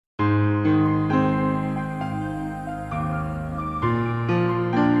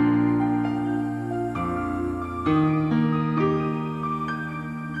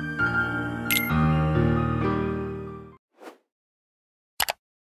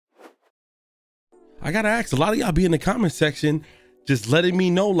I gotta ask, a lot of y'all be in the comment section just letting me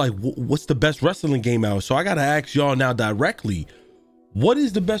know like what's the best wrestling game out. So I gotta ask y'all now directly, what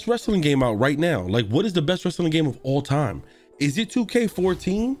is the best wrestling game out right now? Like, what is the best wrestling game of all time? Is it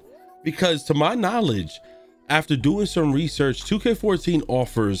 2K14? Because to my knowledge, after doing some research, 2K14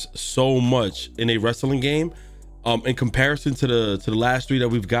 offers so much in a wrestling game in comparison to the last three that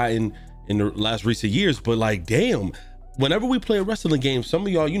we've gotten in the last recent years. But like, damn, whenever we play a wrestling game, some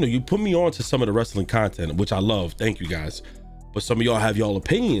of y'all, you know, you put me on to some of the wrestling content, which I love. Thank you guys. But some of y'all have y'all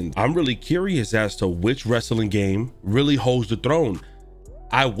opinions. I'm really curious as to which wrestling game really holds the throne.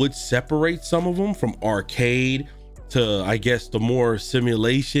 I would separate some of them from arcade to, I guess, the more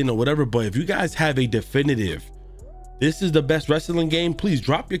simulation or whatever. But if you guys have a definitive, this is the best wrestling game, please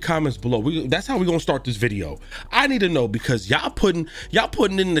drop your comments below. That's how we're gonna start this video. I need to know, because y'all putting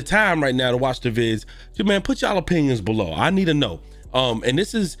in the time right now to watch the vids. So man, put y'all opinions below. I need to know. And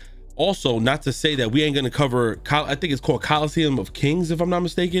this is also not to say that we ain't gonna cover, I think it's called Coliseum of Kings, if I'm not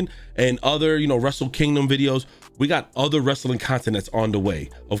mistaken, and other, you know, Wrestle Kingdom videos. We got other wrestling content that's on the way,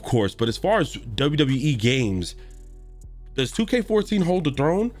 of course. But as far as WWE games, does 2K14 hold the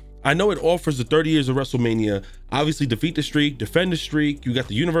throne? I know it offers the 30 years of WrestleMania, obviously defeat the streak, defend the streak. You got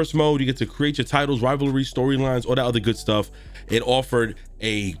the universe mode, you get to create your titles, rivalry, storylines, all that other good stuff. It offered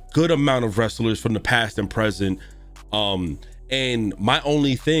a good amount of wrestlers from the past and present. And my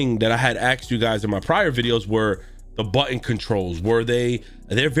only thing that I had asked you guys in my prior videos were the button controls.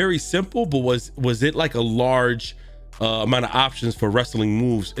 They're very simple, but was it like a large amount of options for wrestling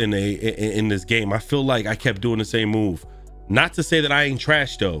moves in this game? I feel like I kept doing the same move. Not to say that I ain't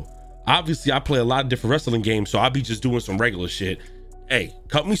trash though. Obviously I play a lot of different wrestling games, so I'll be just doing some regular shit. Hey,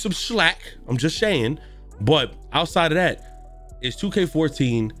 cut me some slack, I'm just saying. But outside of that, is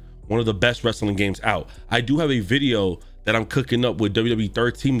 2K14 one of the best wrestling games out? I do have a video that I'm cooking up with WWE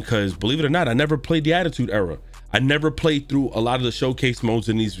 13 because, believe it or not, I never played the Attitude Era. I never played through a lot of the showcase modes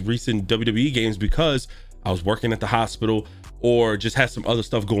in these recent WWE games because I was working at the hospital or just had some other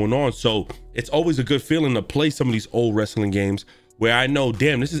stuff going on. So it's always a good feeling to play some of these old wrestling games where I know,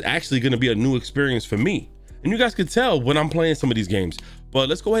 damn, this is actually going to be a new experience for me. And you guys can tell when I'm playing some of these games. But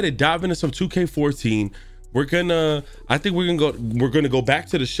let's go ahead and dive into some 2K14. I think we're gonna go back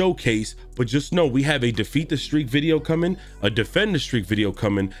to the showcase, but just know we have a defeat the streak video coming, a defend the streak video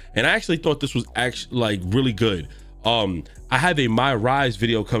coming, and I actually thought this was actually like really good. I have a My Rise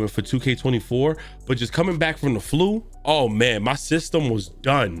video coming for 2K24, but just coming back from the flu, oh man, my system was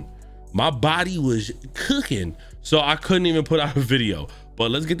done. My body was cooking, so I couldn't even put out a video. But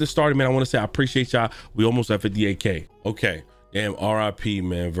let's get this started, man. I want to say I appreciate y'all. We almost at 58K. Okay, damn, RIP,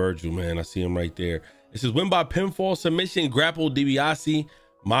 man, Virgil, man. I see him right there. It says win by pinfall, submission, grapple, DiBiase,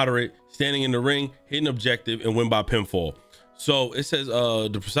 moderate, standing in the ring, hidden objective, and win by pinfall. So it says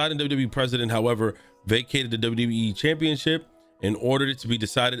the presiding WWE president, however, vacated the WWE championship and ordered it to be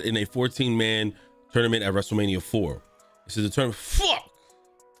decided in a 14-man tournament at WrestleMania 4. This is a tournament. Fuck!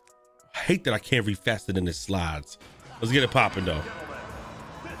 I hate that I can't read faster than the slides. Let's get it popping though.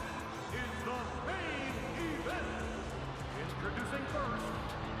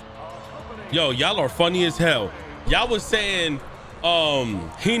 Yo, y'all are funny as hell. Y'all was saying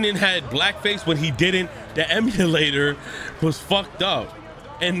Heenan had blackface when he didn't. The emulator was fucked up,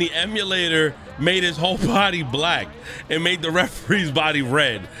 and the emulator made his whole body black and made the referee's body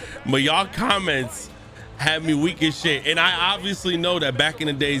red. But y'all comments had me weak as shit. And I obviously know that back in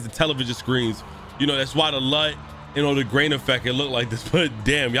the days, the television screens, you know, that's why the LUT, you know, the grain effect, it looked like this. But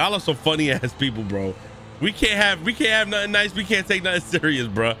damn, y'all are some funny ass people, bro. We can't have nothing nice. We can't take nothing serious,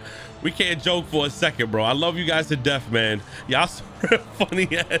 bro. We can't joke for a second, bro. I love you guys to death, man. Y'all some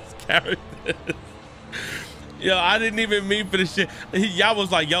funny ass characters. Yo, I didn't even mean for this shit. Y'all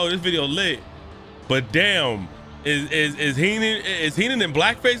was like, yo, this video lit. But damn, is Heenan in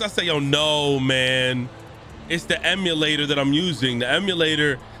blackface? I say, yo, no, man. It's the emulator that I'm using. The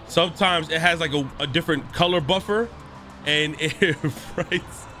emulator, sometimes it has like a different color buffer, and it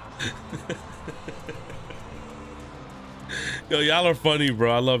writes. Yo, y'all are funny, bro.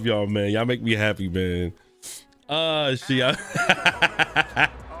 I love y'all, man. Y'all make me happy, man. She. Uh-oh.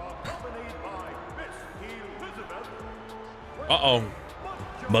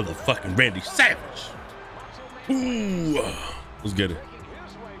 Motherfucking Randy Savage. Ooh. Let's get it.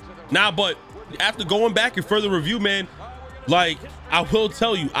 Nah, but after going back and further review, man, like, I will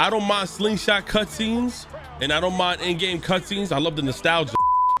tell you, I don't mind slingshot cutscenes, and I don't mind in-game cutscenes. I love the nostalgia.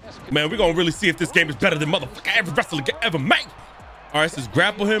 Man, we're gonna really see if this game is better than motherfucker every wrestler ever made. All right, this is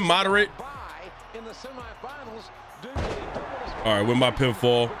grapple him, moderate. All right, win by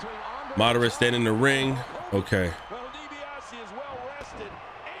pinfall. Moderate, stand in the ring. Okay.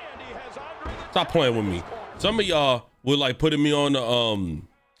 Stop playing with me. Some of y'all were like putting me on the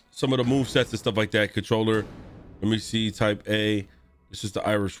some of the move sets and stuff like that. Controller. Let me see. Type A. This is the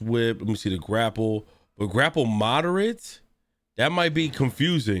Irish whip. Let me see the grapple. But grapple moderate, that might be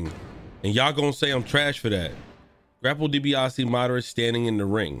confusing. And y'all gonna say I'm trash for that. Grapple DiBiase moderate standing in the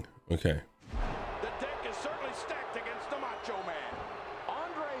ring. Okay. The deck is certainly stacked against the Macho Man.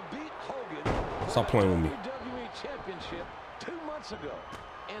 Andre beat Hogan. Stop playing with me. WWE Championship 2 months ago,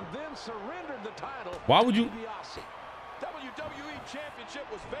 and then surrendered the title. Why would you? WWE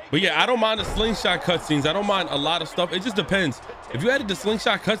Championship was vacant. But yeah, I don't mind the slingshot cutscenes. I don't mind a lot of stuff. It just depends. If you added the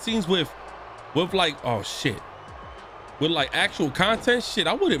slingshot cutscenes with like, oh shit, with like actual content, shit,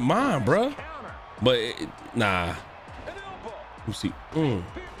 I wouldn't mind, bruh. But nah. Let me see.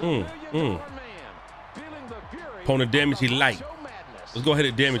 Opponent damage he light. Let's go ahead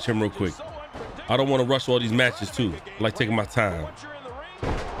and damage him real quick. I don't want to rush all these matches too. I like taking my time.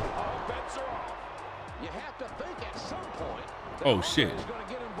 Oh shit.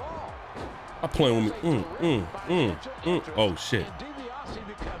 I'm playing with me. Oh shit.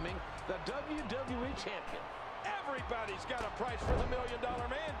 Becoming the WWE champion. Everybody's got a price for the $1 Million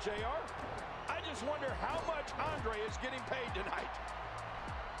Man, JR. I just wonder how much Andre is getting paid tonight.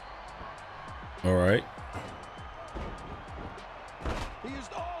 All right. He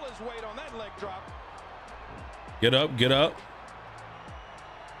used all his weight on that leg drop. Get up, get up.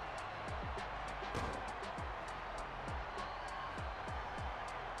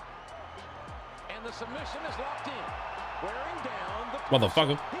 And the submission is locked in. Wearing down the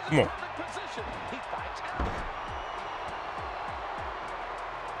motherfucker. Come on. position. He fights out.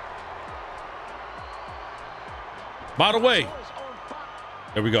 By the way,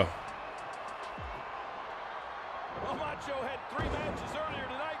 there we go. Well, Macho had 3 matches earlier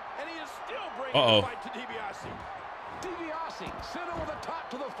tonight, and he is still bringing the fight to DiBiase. DiBiase sitting with the top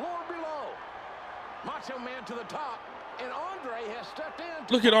to the floor below. Macho Man to the top, and Andre has stepped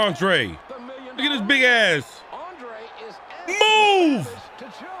in. Look at Andre. Look at his big ass. Andre is move. To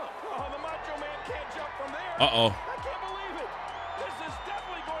jump. Oh, the Macho Man can't jump from there. Uh-oh. I can't believe it. This is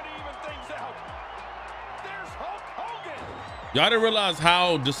definitely going to even things out. There's Hulk Hogan. Y'all didn't realize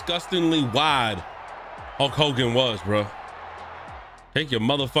how disgustingly wide Hulk Hogan was, bro. Take your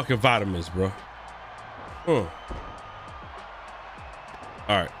motherfucking vitamins, bro. All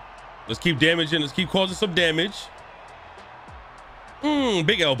right. Let's keep damaging. Let's keep causing some damage.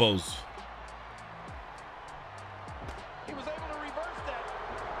 Big elbows. He was able to reverse that.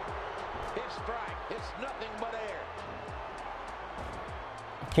 His strike, it's nothing but air.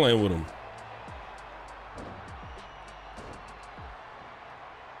 Playing with him.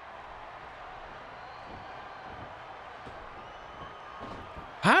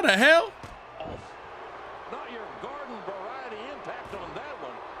 How the hell? Not your garden variety impact on that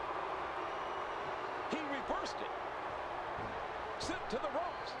one. He reversed it. Sent to the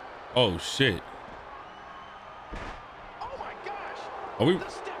ropes. Oh shit. Oh my gosh.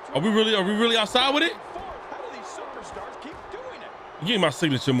 Are we really outside with it? How do these superstars keep doing it? Give me my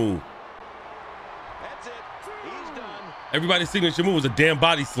signature move. That's it. He's done. Everybody's signature move was a damn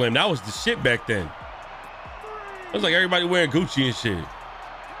body slam. That was the shit back then. It was like everybody wearing Gucci and shit.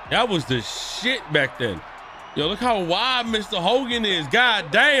 That was the shit back then. Yo, look how wide Mr. Hogan is. God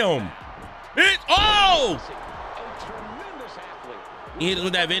damn. Bitch. Oh! A tremendous athlete. He hit it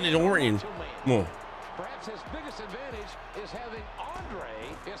with that Vantage Orton. Come on. Perhaps his biggest advantage is having Andre.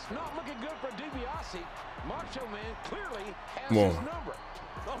 It's not looking good for DiBiase. Macho Man clearly has his number.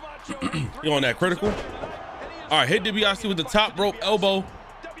 You on that critical? All right, hit DiBiase with the top rope elbow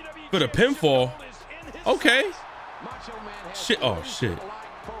for the pinfall. Okay. Shit. Oh, shit.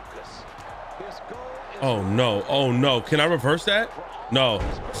 Oh, no. Oh, no. Can I reverse that? No.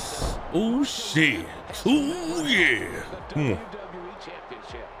 Oh, shit. Oh, yeah. Come on.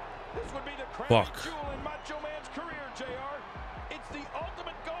 Fuck.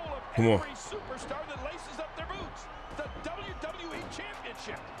 Come on. Superstar that laces up their boots. The WWE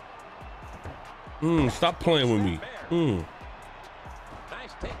Championship. Stop playing with me.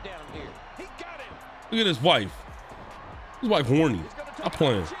 Nice takedown here. He got him. Look at his wife. His wife horny. Stop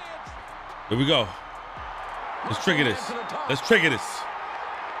playing. Here we go. Let's trigger this. Let's trigger this.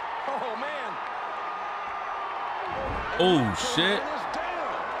 Oh man. Oh shit.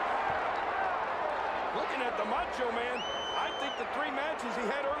 Looking at the Macho Man, I think the 3 matches he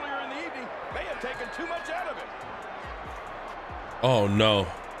had earlier in the evening may have taken too much out of it. Oh no.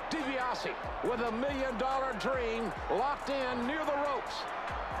 DiBiase with $1 million dream locked in near the ropes.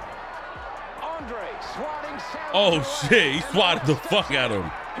 Andre swatting savage. Oh shit, he swatted the fuck out of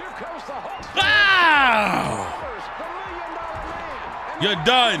him. Here comes the Hulk. Wow! The $1 Million Man, and You're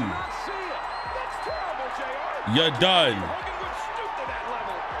done. You're done.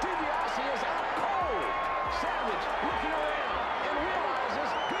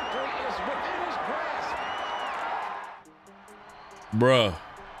 Bruh,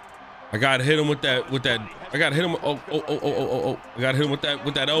 I gotta hit him with that. I gotta hit him. Oh. I gotta hit him with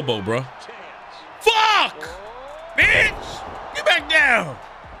that elbow, bruh. Fuck, bitch, get back down.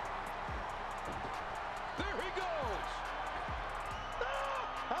 There he goes.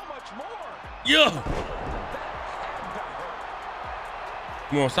 How much more? Yeah.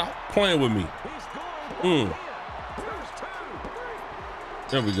 Come on, stop playing with me.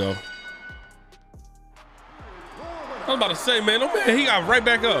 There we go. I was about to say, man, oh man, he got right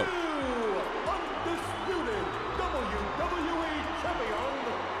back up. Undisputed WWE champion,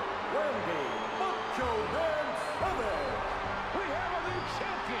 Randy Macho Man Savage. We have a new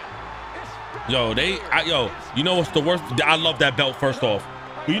champion. You know what's the worst? I love that belt, first off.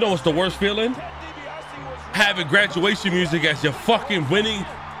 But you know what's the worst feeling? Having graduation music as your fucking winning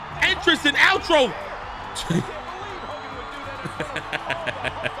entrance and outro.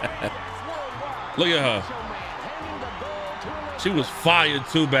 Look at her. She was fired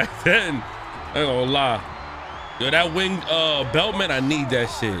too back then. I ain't gonna lie. Yo, that wing belt, man, I need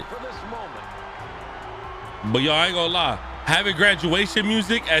that shit. But yo, I ain't gonna lie. Having graduation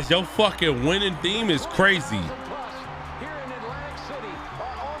music as your fucking winning theme is crazy.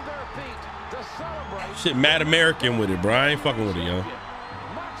 Shit, mad American with it, bro. I ain't fucking with it, yo.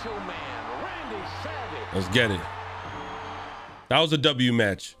 Let's get it. That was a W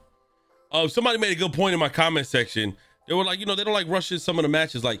match. Somebody made a good point in my comment section. They were like, you know, they don't like rushing some of the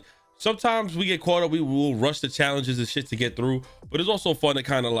matches. Like, sometimes we get caught up, we will rush the challenges and shit to get through. But it's also fun to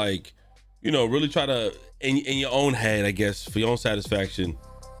kind of like, you know, really try to, in your own head, I guess, for your own satisfaction,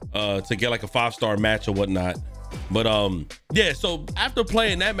 to get like a 5-star match or whatnot. But yeah, so after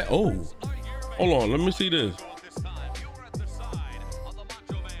playing that match, oh, hold on, let me see this.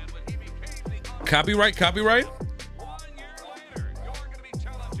 Copyright.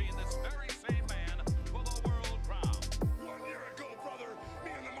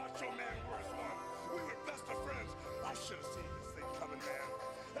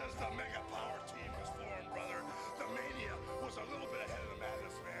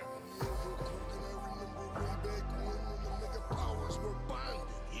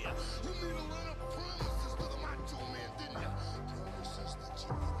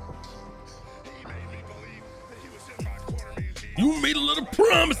 You made a little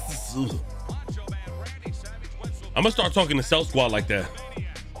promises. I'm gonna start talking to Cell Squad like that.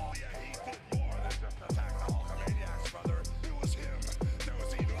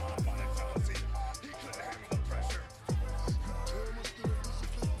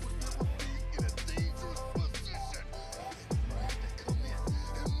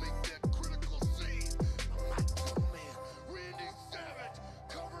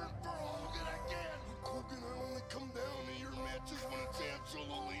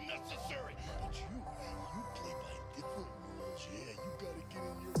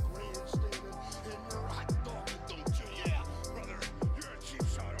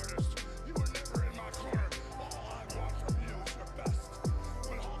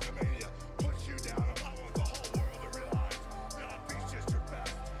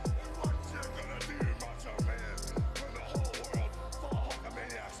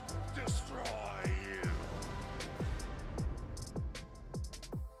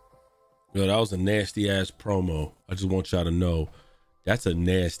 Yo, that was a nasty ass promo. I just want y'all to know that's a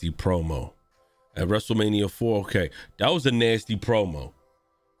nasty promo. At WrestleMania 4, okay, that was a nasty promo.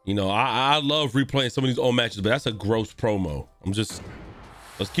 You know, I love replaying some of these old matches, but that's a gross promo.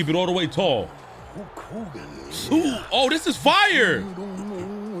 Let's keep it all the way tall. Ooh, oh, this is fire. You don't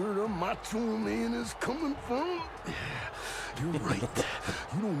know where the Macho Man is coming from? You're right.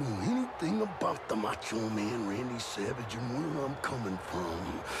 You don't know anything about the Macho Man, Randy Savage, and where I'm coming from.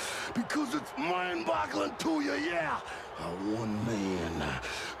 Because it's mind-boggling to you, yeah. How one man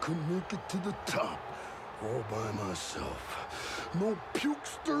could make it to the top all by myself. No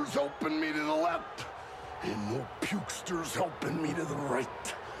pukesters helping me to the left, and no pukesters helping me to the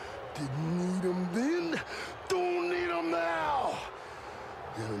right. Didn't need them then, don't need them now.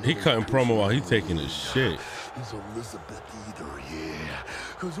 He cutting promo while he taking his shit. Is Elizabeth either, yeah.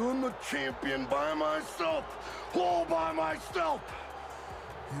 Cause I'm the champion by myself, all by myself.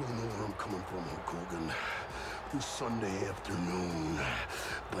 You don't know where I'm coming from, Hulk Hogan. This Sunday afternoon.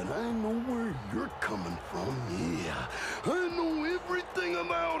 But I know where you're coming from, yeah. I know everything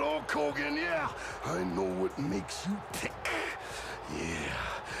about Hulk Hogan, yeah. I know what makes you tick, yeah.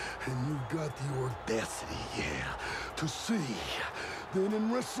 And you got the audacity, yeah, to say then in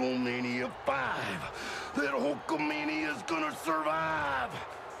WrestleMania 5, that Hulkamania is gonna survive.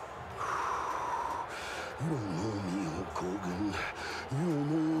 You don't know me, Hulk Hogan. You don't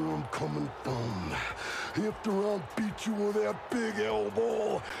know where I'm coming from. After I'll beat you with that big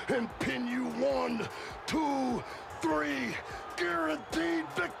elbow and pin you 1, 2, 3, guaranteed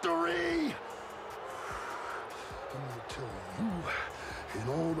victory. I'm gonna tell you and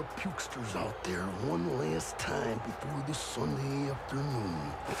all the pukesters out there one last time before this Sunday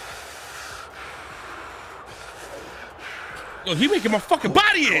afternoon. Yo, he making my fucking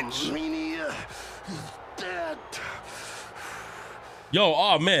body itch. Hulkamania is dead. Yo,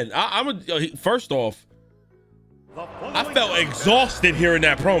 oh man, first off, I felt exhausted hearing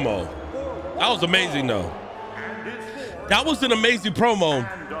that promo. That was amazing though. That was an amazing promo.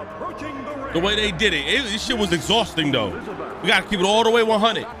 The way they did it, this shit was exhausting though. We gotta keep it all the way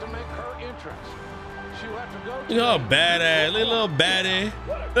 100. You know, badass, little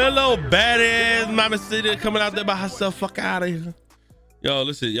badass mama city coming out there by herself. Fuck out of here. Yo,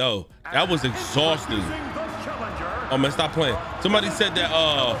 listen, yo, that was exhausting. Oh man, stop playing. Somebody said that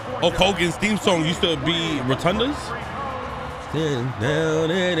Hulk Hogan's theme song used to be Rotundas.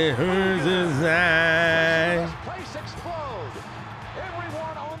 Down and it hurts inside.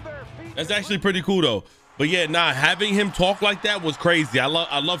 That's actually pretty cool though. But yeah, nah, having him talk like that was crazy. I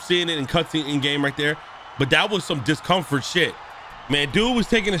love seeing it in cutscene in game right there. But that was some discomfort shit. Man, dude was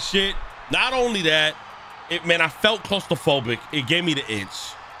taking a shit. Not only that, man, I felt claustrophobic. It gave me the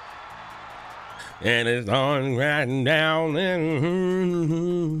itch. And it's on right down.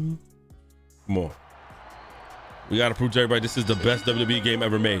 Come on. We gotta prove to everybody this is the best WWE game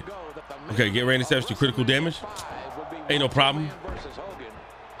ever made. Okay, get Randy Savage to critical damage. Ain't no problem.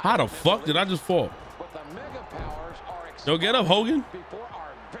 How the fuck did I just fall? Yo, get up, Hogan.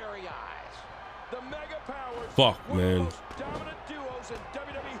 Fuck, man.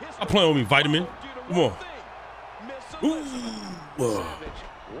 Stop playing with me, Vitamin. Come on. Ooh.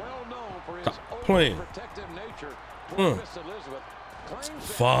 Stop playing.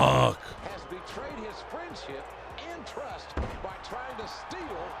 Fuck.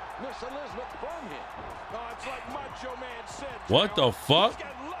 What the fuck?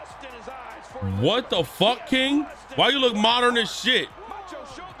 What the fuck, King? Why you look modern as shit?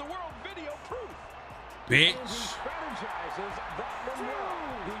 Bitch.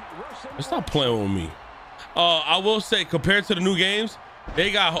 Stop playing with me. I will say, compared to the new games,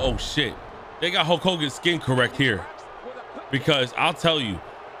 they got, oh shit, they got Hulk Hogan's skin correct here. Because I'll tell you,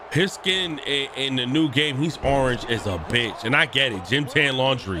 his skin in the new game, he's orange as a bitch. And I get it, Gym Tan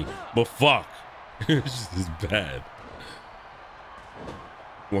Laundry, but fuck. This is bad.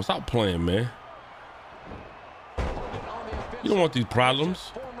 Well, stop playing, man. You don't want these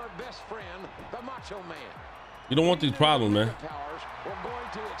problems. You don't want these problems, man.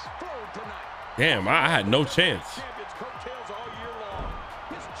 Damn, I had no chance.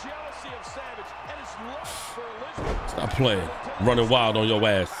 Stop playing. Running wild on your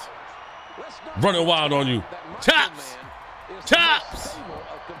ass. Running wild on you. Chops! Chops!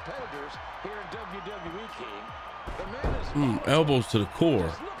 Elbows to the core.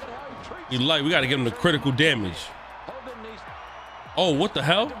 We got to get him the critical damage. Oh, what the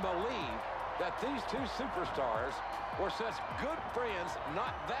hell? That these two superstars were such good friends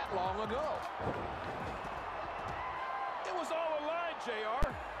not that long ago. It was all a lie, JR.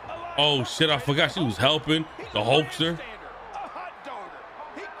 Oh shit, I forgot she was helping the Hulkster. A hot dogger.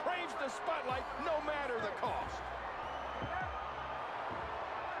 He craves the spotlight no matter the cost.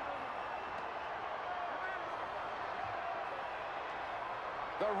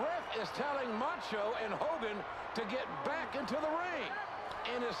 The ref is telling Macho and Hogan to get back into the ring.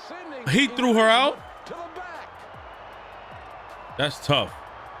 And is sending he threw her out to the back. That's tough.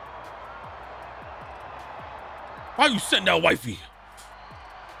 Why you send that wifey?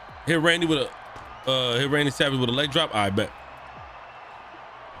 Hit Randy with a hit Randy Savage with a leg drop. I bet.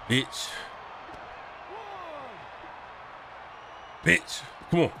 Bitch. Bitch.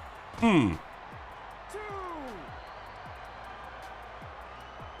 Come on.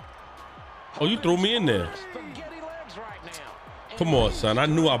 Oh, you threw me in there. Come on, son. I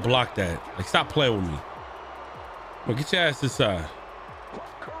knew I blocked that. Like, stop playing with me. Come on, get your ass this side.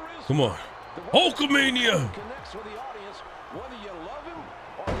 Come on. Hulkamania.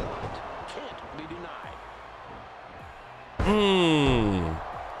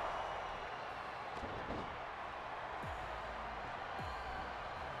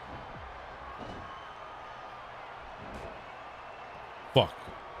 Fuck.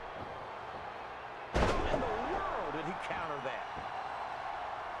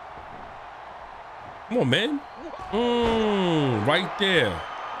 Come on, man. Right there.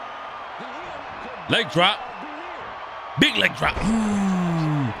 Leg drop. Big leg drop.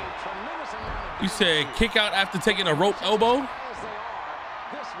 You said kick out after taking a rope elbow? This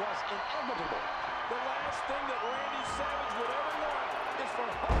was inevitable. The last thing that Randy Savage would ever want is for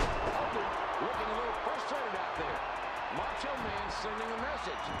Hogan looking a little frustrated out there. Macho Man sending a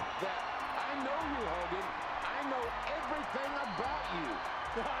message that I know you, Hogan. I know everything about you.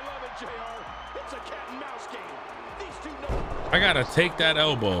 I love it, JR. It's a cat and mouse game. These two know. I gotta take that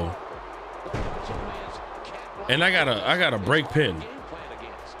elbow. And I gotta break pin.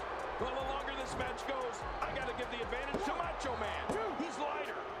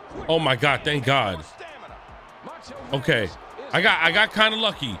 Oh my God, thank God. Okay, I got kind of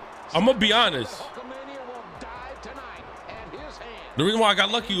lucky. I'm gonna be honest. The reason why I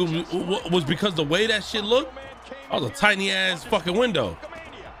got lucky was because the way that shit looked, that was a tiny ass fucking window.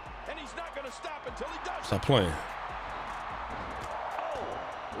 Stop playing.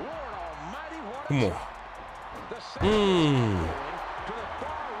 Come on.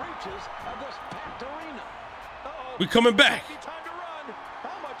 We coming back.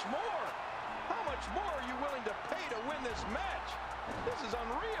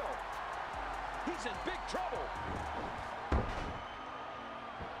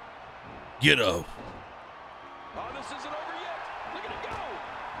 Get up. Oh, this isn't over yet. Look at it go.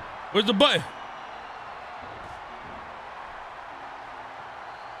 Where's the button?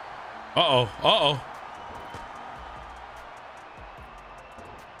 Uh-oh. Uh-oh.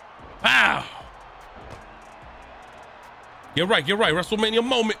 Wow. Get right. WrestleMania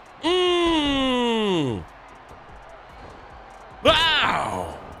moment.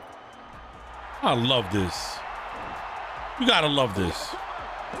 Wow. I love this. You gotta love this.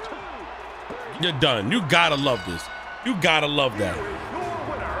 You're done. You gotta love this. You gotta love that.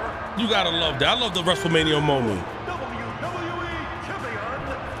 You gotta love that. I love the WrestleMania moment.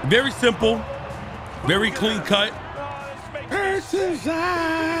 Very simple. Very clean cut.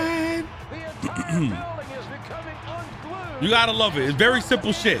 You gotta love it. It's very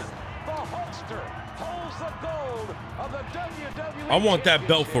simple shit. I want that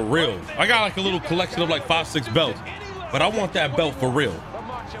belt for real. I got like a little collection of like 5-6 belts, but I want that belt for real.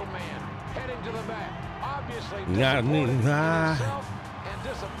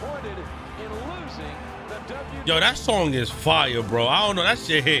 Yo, that song is fire, bro. I don't know, that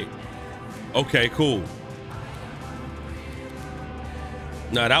shit hit. Okay, cool.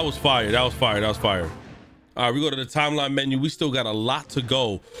 Nah, that was fire. That was fire. All right, we go to the timeline menu. We still got a lot to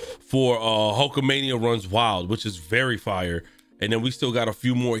go for Hulkamania Runs Wild, which is very fire. And then we still got a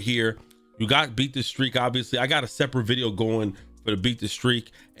few more here. You got Beat the Streak, obviously. I got a separate video going for the Beat the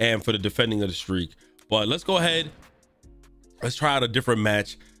Streak and for the defending of the streak. But let's go ahead. Let's try out a different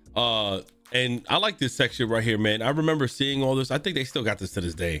match. And I like this section right here, man. I remember seeing all this. I think they still got this to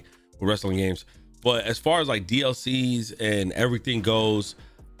this day with wrestling games. But as far as like DLCs and everything goes,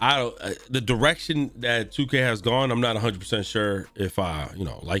 the direction that 2K has gone, I'm not 100% sure if I,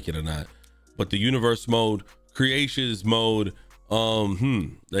 like it or not. But the universe mode, creations mode,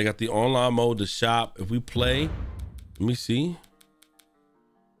 they got the online mode, the shop. If we play, let me see.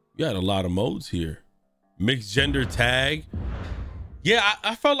 You got a lot of modes here. Mixed gender tag. Yeah,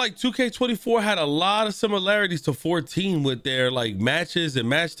 I felt like 2K24 had a lot of similarities to 14 with their like matches and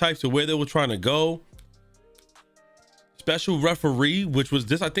match types of where they were trying to go. Special referee, which was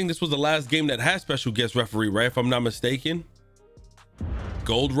this, I think this was the last game that had special guest referee, right? If I'm not mistaken.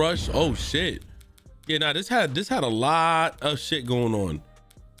 Gold Rush. Oh shit. Yeah, nah, this had a lot of shit going on.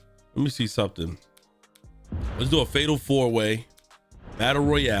 Let me see something. Let's do a fatal 4-way battle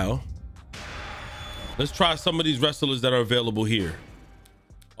royale. Let's try some of these wrestlers that are available here.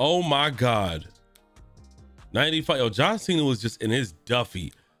 Oh my God. 95. Yo, John Cena was just in his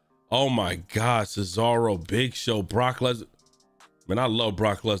Duffy. Oh my God. Cesaro, Big Show, Brock Lesnar. Man, I love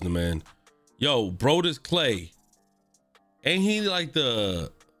Brock Lesnar, man. Yo, Brodus Clay. Ain't he like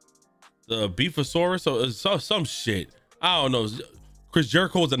the Beefosaurus or some shit? I don't know. Chris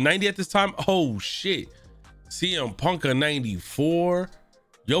Jericho was a 90 at this time. Oh shit. CM Punk a 94.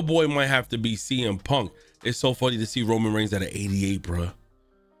 Your boy might have to be CM Punk. It's so funny to see Roman Reigns at an 88, bro.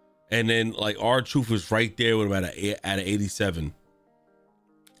 And then like R-Truth was right there with him at an 87.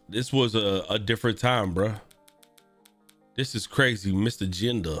 This was a different time, bro. This is crazy. Mr.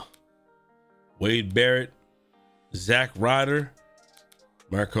 Jinder, Wade Barrett, Zack Ryder,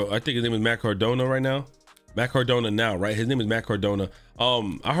 I think his name is Matt Cardona right now. Matt Cardona now, right? His name is Matt Cardona.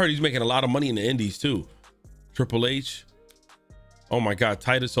 I heard he's making a lot of money in the indies too. Triple H. Oh my God,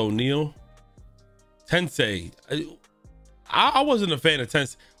 Titus O'Neil. Tensei. I wasn't a fan of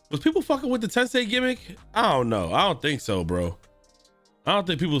Tensei. Was people fucking with the Tensei gimmick? I don't know. I don't think so, bro. I don't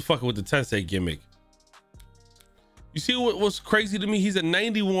think people was fucking with the Tensei gimmick. You see what's crazy to me? He's a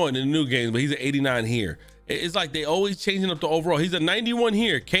 91 in the new games, but he's an 89 here. It's like they always changing up the overall. He's a 91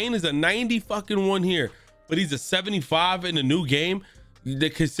 here. Kane is a 90 fucking one here, but he's a 75 in the new game. The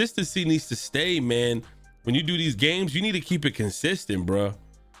consistency needs to stay, man. When you do these games, you need to keep it consistent, bro.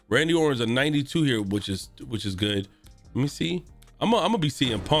 Randy Orton's a 92 here, which is good. Let me see. I'm gonna be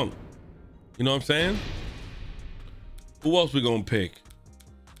seeing Punk. You know what I'm saying? Who else we gonna pick?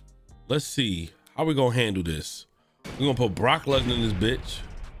 Let's see. How we gonna handle this? We're gonna put Brock Lesnar in this bitch.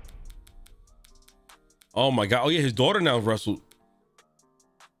 Oh my God. Oh yeah, his daughter now wrestled.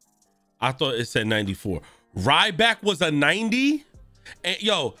 I thought it said 94. Ryback was a 90. And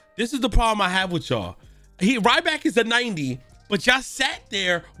yo, this is the problem I have with y'all. Ryback is a 90, but y'all sat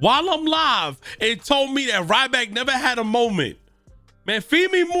there while I'm live and told me that Ryback never had a moment. Man,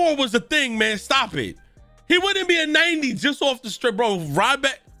 Feed Me More was the thing, man. Stop it. He wouldn't be a 90 just off the strip, bro.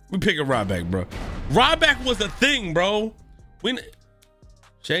 Ryback, we picking Ryback, bro. Ryback was a thing, bro.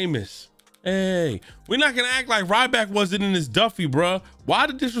 Sheamus. Hey, we're not gonna act like Ryback wasn't in his Duffy, bro. Why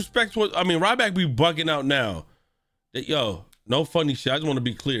the disrespect? I mean, Ryback be bugging out now. Yo, no funny shit. I just want to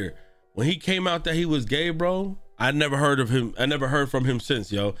be clear. When he came out that he was gay, bro, I never heard of him. I never heard from him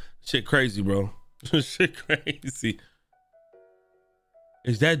since, yo. Shit crazy, bro. Shit crazy.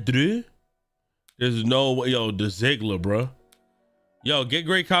 Is that Drew? There's no way, yo, the Ziggler, bro. Yo, get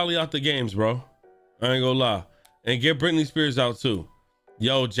Great Khali out the games, bro. I ain't gonna lie. And get Britney Spears out too.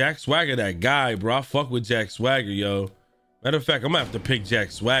 Yo, Jack Swagger, that guy, bro. I fuck with Jack Swagger, yo. Matter of fact, I'm gonna have to pick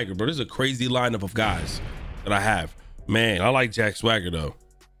Jack Swagger, bro. This is a crazy lineup of guys that I have. Man, I like Jack Swagger though.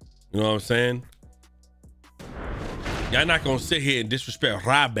 You know what I'm saying? Y'all not gonna sit here and disrespect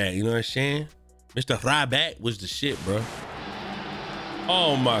Ryback, you know what I'm saying? Mr. Ryback was the shit, bro.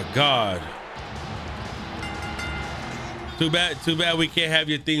 Oh my God. Too bad we can't have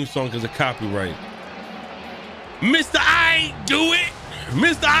your theme song because of copyright. Mr. I ain't do it.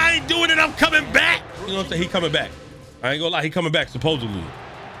 Mr. I ain't doing it, I'm coming back. You know what I'm saying? He coming back. I ain't gonna lie, he coming back supposedly.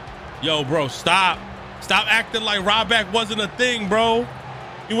 Yo, bro, stop. Stop acting like Ryback wasn't a thing, bro.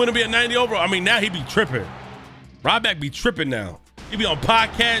 He wouldn't be a 90 over. I mean, now he be tripping. Ryback be tripping now. He be on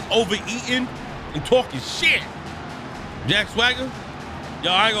podcasts, overeating and talking shit. Jack Swagger,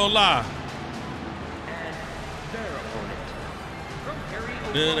 yo, I ain't gonna lie.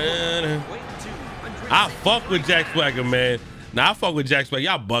 I fuck with Jack Swagger, man. Nah, I fuck with Jack Swagger.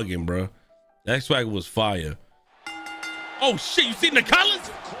 Y'all bugging, bro. Jack Swagger was fire. Oh shit, you seen the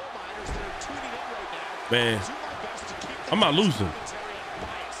colors? Man, I'm not losing.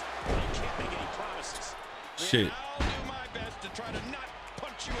 Shit.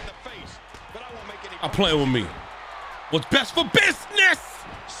 I'm playing with me. What's best for business?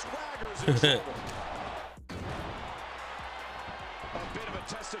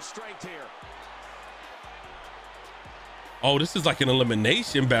 Oh, this is like an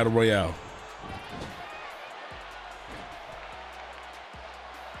elimination battle royale.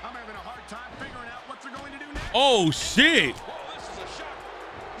 I'm having a hard time figuring out what they're going to do next. Oh shit. Well, this is a shock.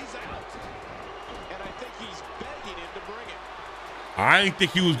 He's out. And I think he's begging him to bring it. I didn't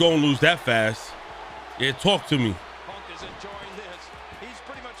think he was gonna lose that fast. Yeah, talk to me. Punk is enjoying this. He's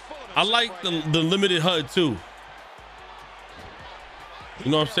pretty much full of I like right the limited HUD too.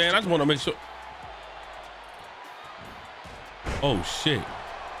 You know what I'm saying? I just want to make sure. Oh shit.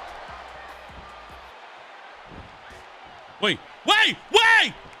 Wait. Wait!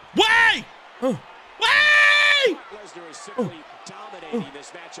 Wait! Lesnar is simply dominating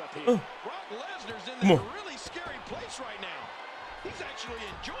this matchup here. Brock Lesnar's in a really scary place right now. He's actually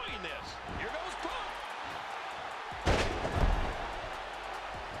enjoying this. Here goes Punk.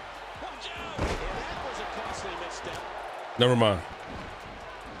 Watch out. And that was a costly misstep. Never mind.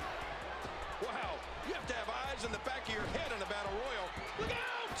 Wow. You have to have eyes in the back of your head in a battle royal. Look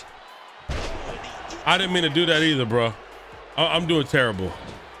out. I didn't mean to do that either, bro. I'm doing terrible.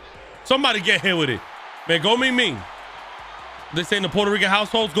 Somebody get hit with it. Man, go me. This ain't the Puerto Rican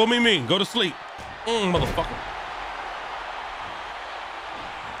households. Go me. Go to sleep. Motherfucker.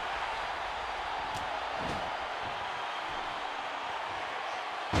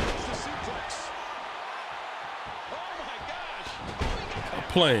 I'm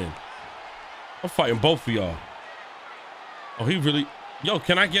playing. I'm fighting both of y'all. Oh, he really... Yo,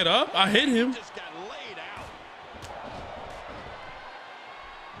 can I get up? I hit him. Just got laid out.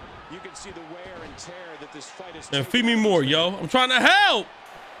 You can see the wear and tear that this fight is. And feed me more, yo. I'm trying to help.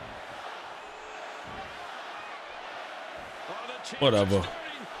 Whatever.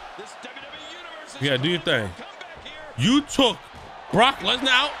 Yeah, do your thing. You took Brock Lesnar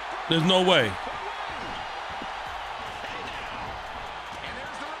out? There's no way.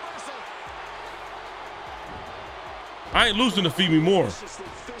 I ain't losing to Feed Me More.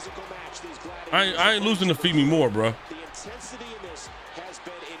 I ain't losing to Feed Me More, bro. The intensity in this has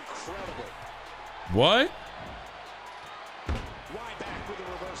been incredible. What? Ryback with a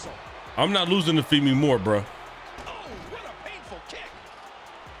reversal. I'm not losing to Feed Me More, bro. Oh, what a painful kick.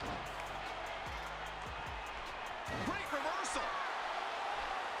 Great reversal.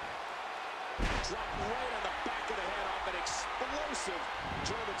 Dropped right on the back of the head off an explosive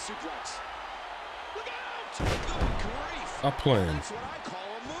German suplex. Look out! Good grief. I'm playing. That's what I call a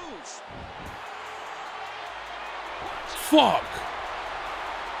move. Fuck.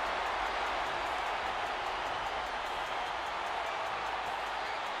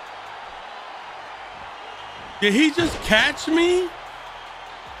 Did he just catch me?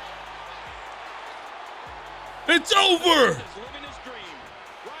 It's over. He's living his dream.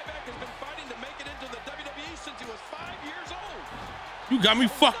 Ryback has been fighting to make it into the WWE since he was 5 years old. You got me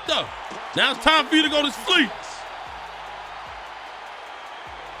fucked up. Now it's time for you to go to sleep.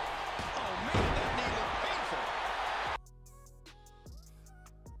 Oh man, that knee looked painful.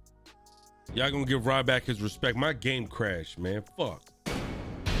 Y'all gonna give Ryback his respect. My game crashed, man. Fuck.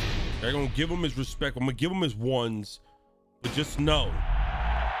 They're gonna give him his respect. I'm gonna give him his ones, but just know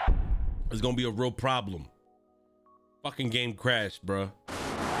it's gonna be a real problem. Fucking game crashed, bro.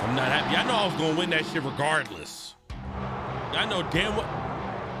 I'm not happy. I know I was gonna win that shit regardless. I know damn well.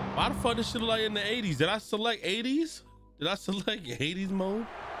 Why the fuck this shit look like in the 80s? Did I select 80s? Did I select 80s mode?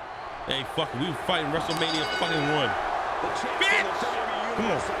 Hey, fuck it. We were fighting WrestleMania fucking 1. Bitch!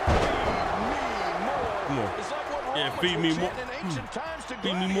 Come on. Come on. Yeah, Feed Me More.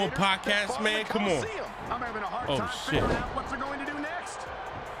 Feed Me More podcast, man. Come on. Oh, shit. What's they're going to do next?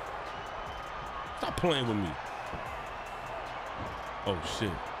 Stop playing with me. Oh,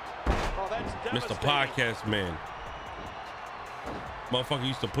 shit. Oh, that's Mr. Podcast Man. Motherfucker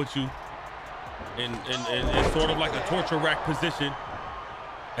used to put you in sort of like a torture rack position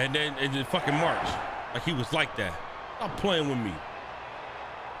and then fucking march. Like he was like that. Stop playing with me.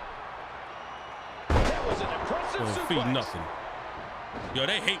 That was an impressive Feed nothing. Yo,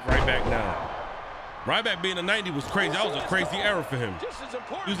 they hate Ryback now. Ryback being a 90 was crazy. That was a crazy era for him.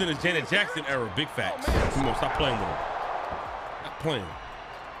 He was in his Janet Jackson era. Big facts. Come on, stop playing with him. Stop playing.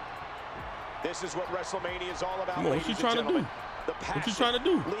 This is what WrestleMania is all about. Come on, what you trying to do? What you trying to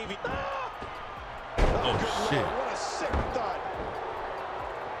do? Oh, shit. What a sick thud.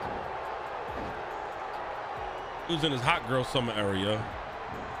 He was in his hot girl summer era, yo.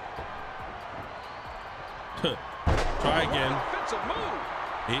 Try again. Offensive move.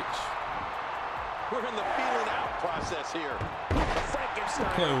 Bitch. We're in the feeling out process here. Frankenstein.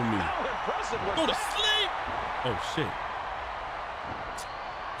 Playing with me. How impressive was Go to that? sleep. Oh, shit.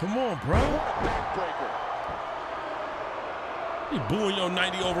 Come on, bro. What a backbreaker. You booing your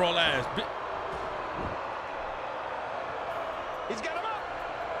 90 overall ass. He's got him up.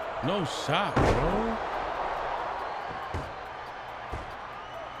 No shot, bro.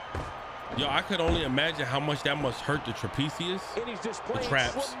 Yo, I could only imagine how much that must hurt the trapezius, And he's displaying the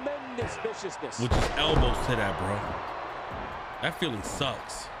traps, tremendous viciousness. which is elbows to that, bro. That feeling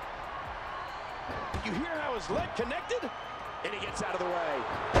sucks. You hear how his leg connected? And he gets out of the way.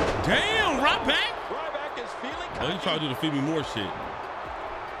 Damn, Ryback. Ryback is feeling Oh, you trying to do the Feed Me More shit.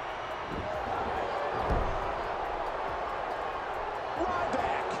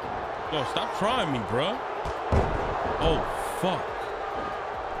 Ryback. Yo, stop trying me, bro. Oh, fuck.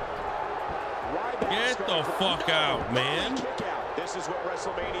 Get the fuck out, man. This is what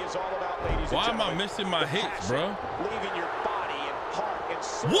WrestleMania is all about, ladies and Why am gentlemen. I missing my hits, bro? Leaving your body and heart and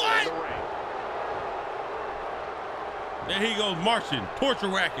soul What? in the ring. There he goes marching, torture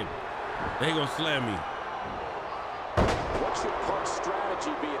racking. There he gonna slam me. What should Punk's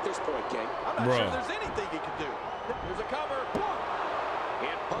strategy be at this point, King? I'm not sure there's anything he can do. There's a cover.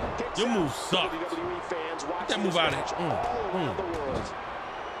 And Punk kicks Your out. move sucked. WWE fans watching Get that move this out of match here. all around the world.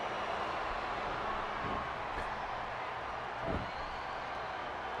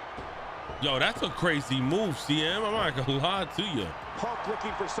 Yo, that's a crazy move, CM. I'm not gonna lie to you. Punk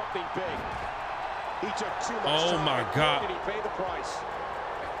looking for something big. He took too much Oh time. my God. Did he pay the price?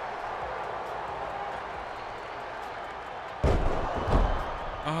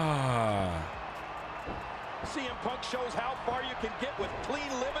 Ah. CM Punk shows how far you can get with clean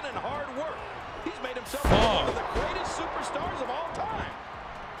living and hard work. He's made himself Fuck. one of the greatest superstars of all time.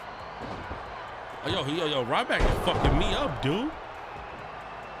 Yo, Ryback is fucking me up, dude.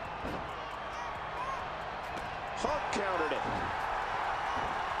 Punk countered it.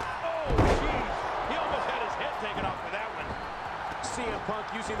 Oh, jeez. He almost had his head taken off with that one. CM Punk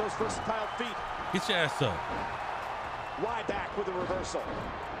using those versatile feet. Get your ass up. Ryback with a reversal.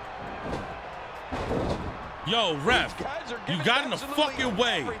 Yo, ref, you got in the fucking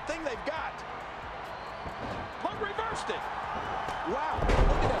way. Everything they've got. Punk reversed it. Wow, look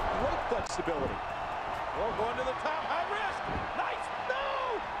at that great flexibility. Oh, going to the top, high risk. Nice,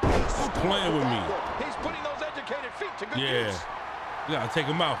 no! He's playing with me. He's putting those educated feet to good use. You gotta take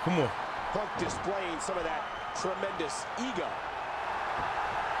him out, come on. Punk displaying some of that tremendous ego.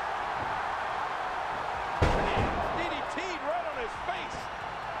 DDT'd right on his face.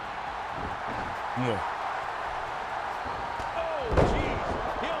 Come on. Oh, jeez.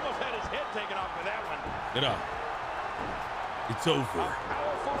 He almost had his head taken off with that one. Get up. It's over.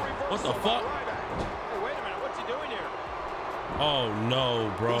 What the fuck? Hey, wait a minute. What's he doing here? Oh,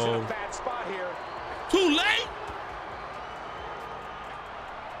 no, bro. He's in a bad spot here. Too late?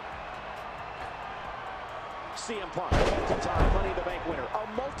 CM Punk, multi-time Money in the Bank winner, a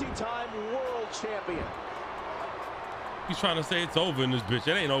multi-time world champion. He's trying to say it's over in this bitch.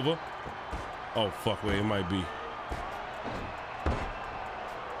 It ain't over. Oh, fuck, wait, it might be.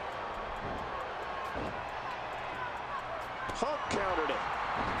 Punk countered it.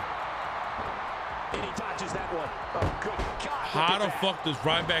 And he dodges that one. Oh, good God. How the fuck does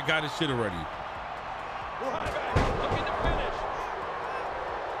Ryback got his shit already? Ryback looking to finish.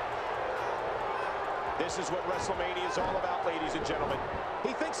 This is what WrestleMania is all about, ladies and gentlemen.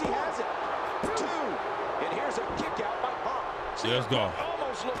 He thinks he has it. 2. And here's a kick out by Punk. Yeah, let's go.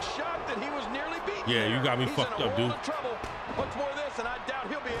 Almost looked shocked that he was nearly beaten. Yeah, you got me fucked up, dude. Trouble. Much more of this, and I doubt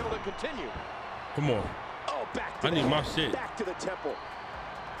he'll be able to continue. Come on. Oh, back to I need my shit. Back to the temple.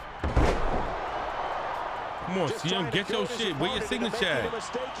 Come on, CM, get your shit. Where your signature at?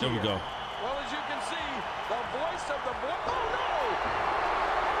 There we go. Well, as you can see, the voice of the boy. Oh, no!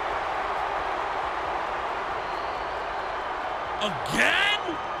 Again?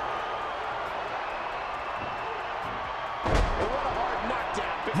 What a hard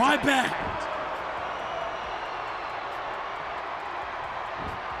knockdown. Ryback.